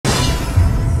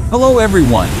Hello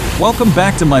everyone, welcome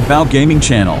back to my Bao Gaming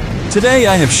channel. Today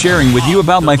I have sharing with you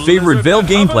about my favorite Vale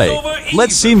gameplay.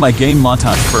 Let's see my game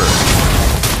montage first.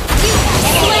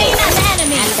 Slain an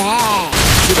enemy!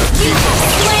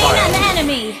 Slain an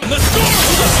enemy!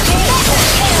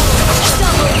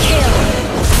 Double kill!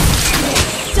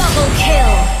 Double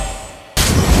kill!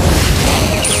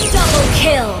 Double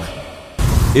kill!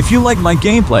 If you like my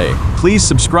gameplay, please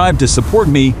subscribe to support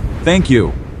me. Thank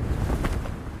you.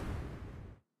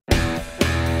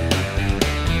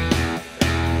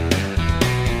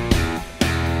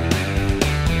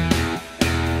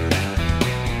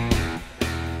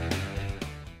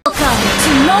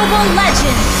 Mobile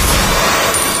Legends!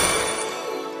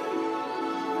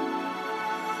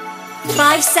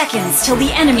 5 seconds till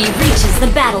the enemy reaches the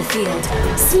battlefield.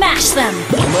 Smash them!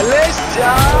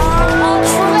 Militia! All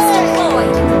troops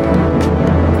deployed!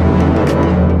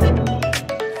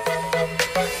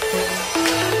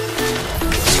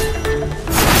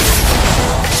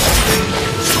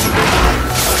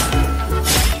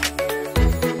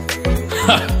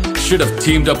 Ha! Should have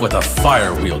teamed up with a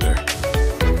fire wielder.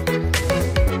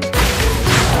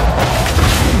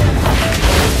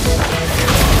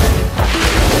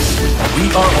 We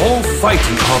are all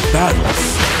fighting our battles,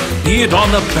 be it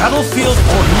on the battlefield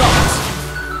or not.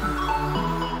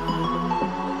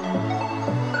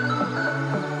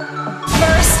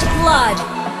 First blood.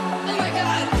 Oh my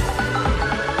god.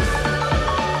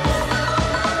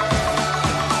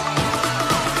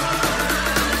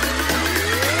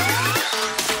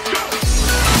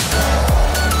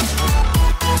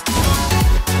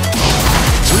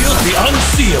 Wield the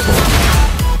unseeable.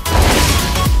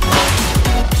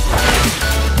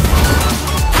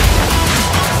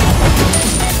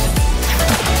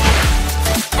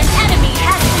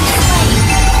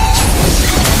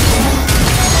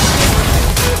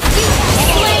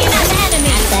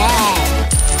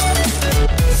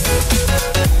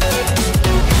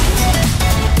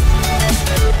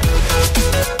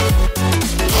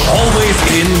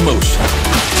 In motion.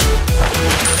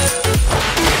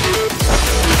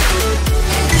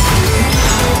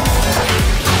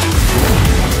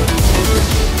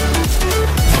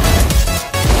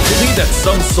 Believe that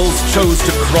some souls chose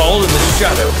to crawl in the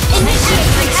shadow.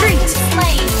 Initiate retreat.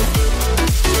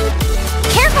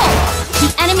 Careful! The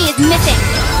enemy is missing.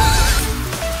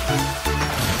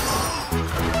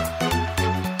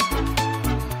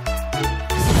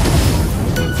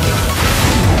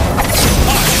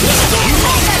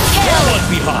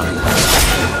 Behind.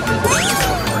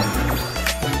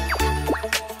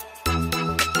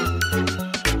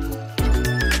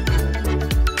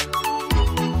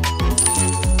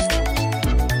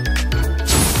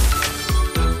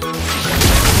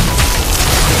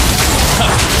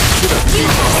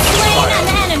 Slain an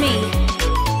enemy.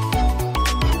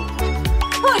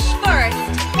 Push first.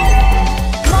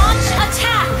 Launch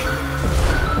attack.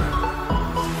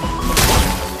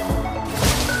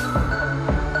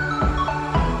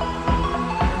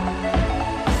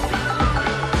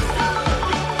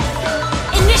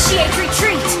 Initiate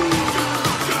retreat!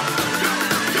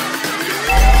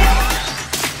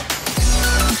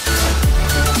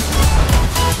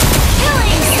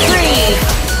 Killing spree!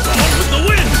 With the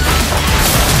wind!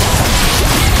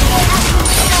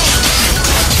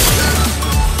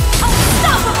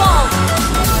 Unstoppable!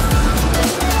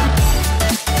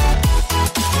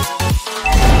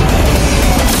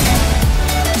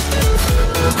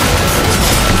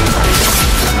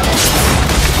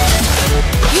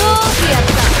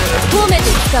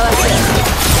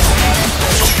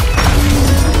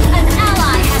 An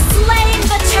ally has slain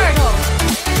the turtle!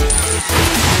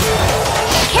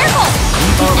 Careful!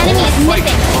 The enemy is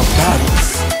missing. Our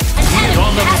battles. An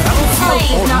enemy has been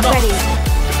slain! Not ready.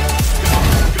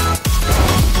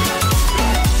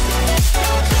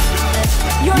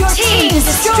 Your team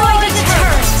destroyed the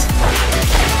turret!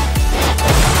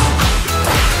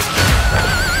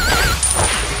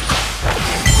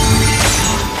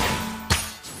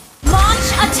 Launch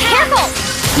attack! Careful!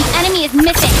 The enemy is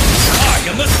missing. I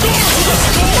am the storm!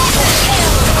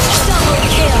 Double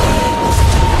kill!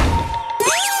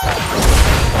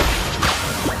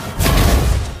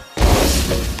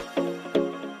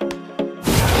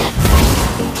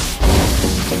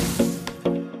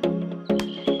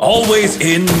 Always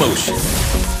in motion.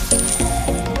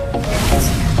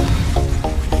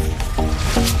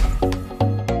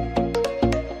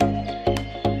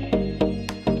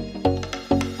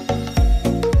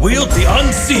 Wield the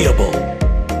unseeable.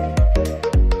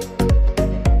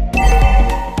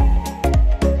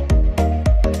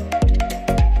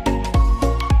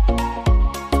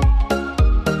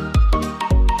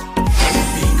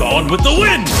 Be gone with the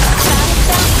wind.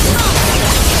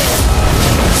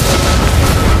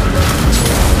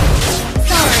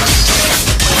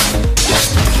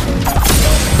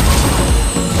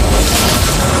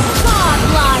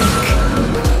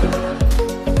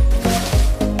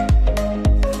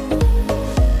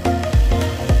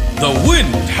 The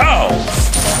wind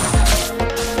howls!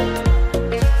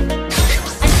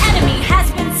 An enemy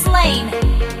has been slain!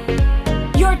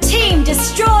 Your team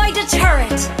destroyed a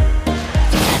turret!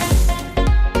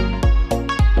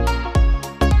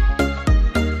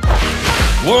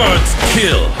 Words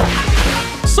kill!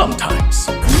 Sometimes.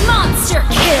 Monster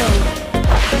kill!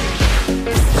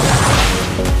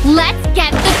 Let's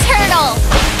get the turtle!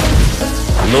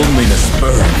 Loneliness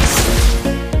burns.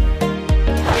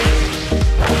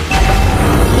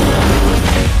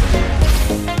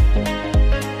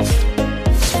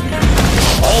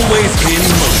 Always in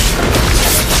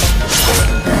motion.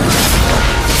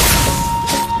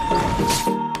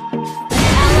 An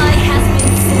ally has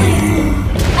been slain.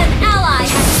 An ally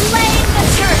has slain the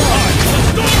turtle.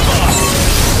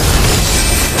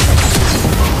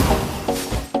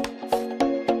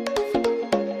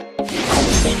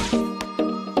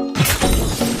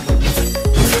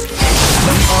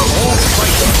 We are all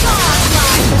fighting.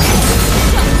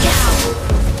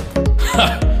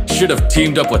 Ha! Should have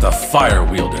teamed up with a fire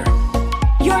wielder.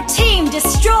 Your team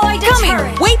destroyed a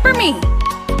turret. Wait for me!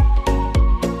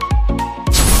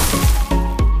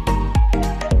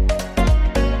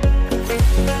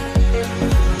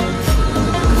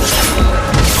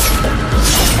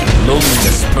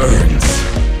 Loneliness burns.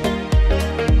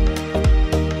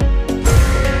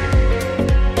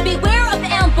 Beware of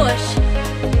ambush.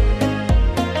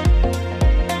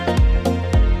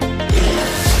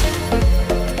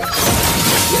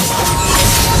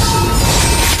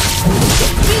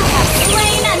 You have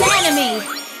slain an enemy.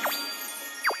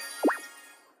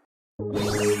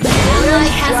 An ally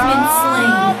has been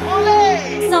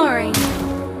slain. Sorry.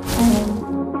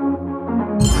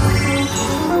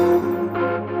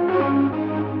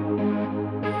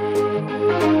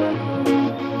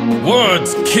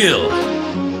 Words kill.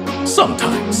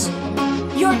 Sometimes.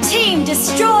 Your team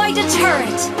destroyed a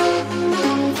turret.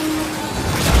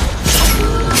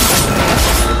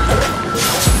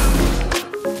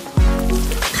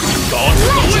 Gone to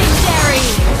the wind.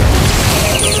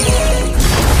 Legendary.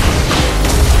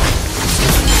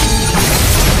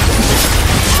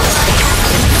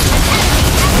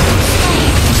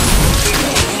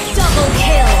 Double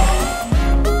kill.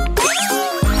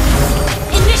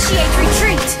 Initiate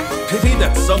retreat. Pity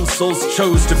that some souls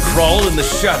chose to crawl in the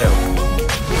shadow.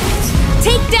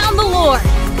 Take down the Lord.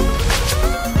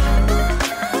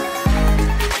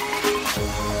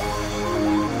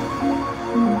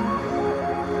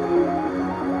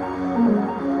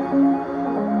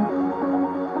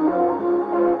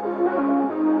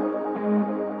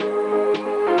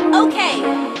 Okay.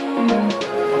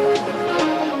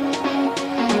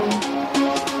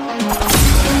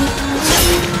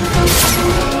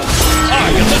 I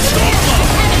am the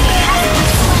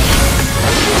Starlight!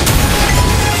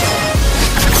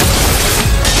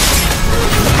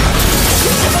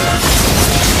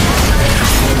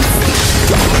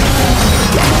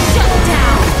 Shut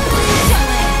down.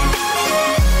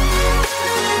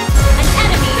 An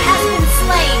enemy has been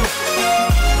slain.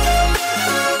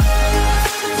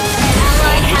 An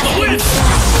ally has been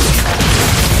slain.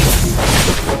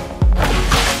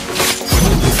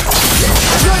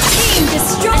 Your team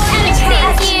destroyed an enemy.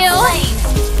 Thank you.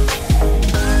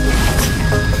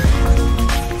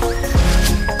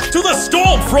 To the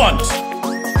storm front!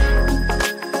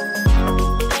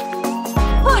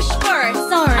 Push first.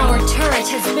 Sorry. Our turret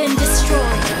has been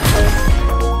destroyed.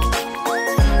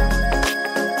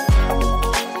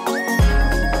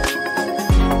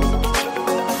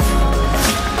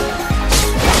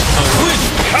 The wind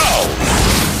howls!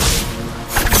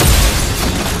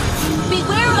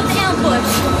 Beware of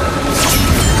ambush.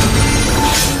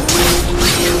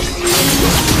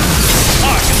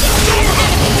 I am the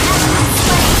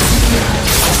Starlight!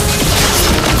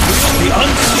 The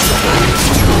unseeable!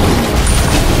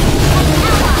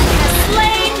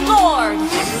 Slain Lord.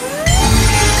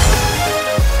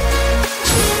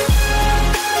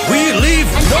 We leave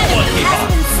An no one enemy has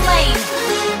behind! been slain.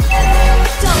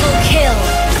 Double kill.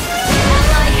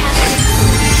 Ally has been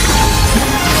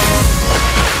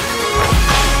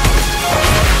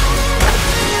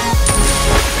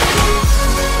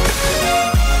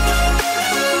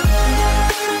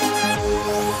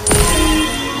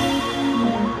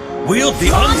Wield the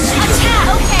on unseeable!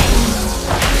 attack. Okay.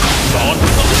 Gone to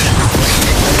the wind!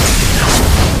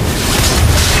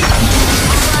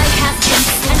 Ally has been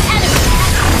an enemy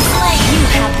has been slain. You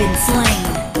have been slain.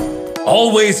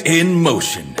 always in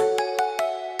motion.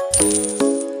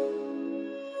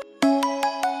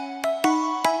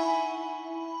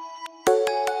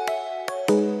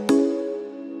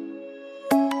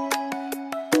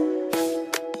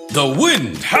 The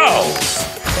wind howls.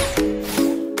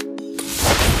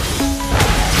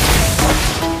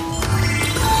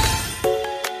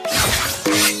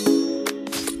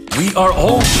 We are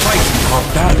all fighting our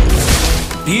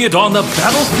battles, be it on the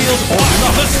battlefield or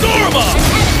not. The Storma!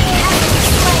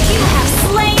 You have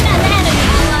slain an enemy.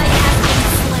 Ally has been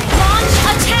slain. Launch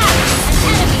attack.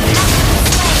 An enemy has been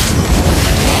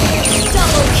slain.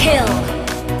 Double kill.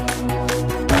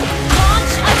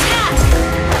 Launch attack.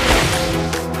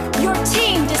 Your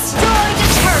team destroyed a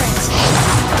turret.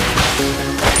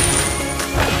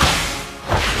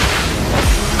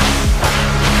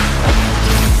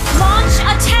 Launch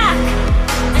attack.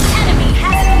 An enemy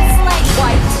has been slain.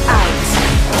 Wiped out.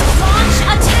 Launch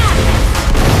attack.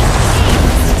 Team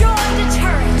destroyed a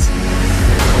turret.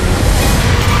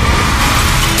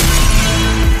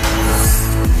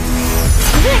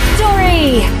 Victory!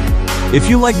 If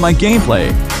you like my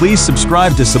gameplay, please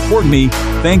subscribe to support me.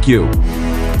 Thank you.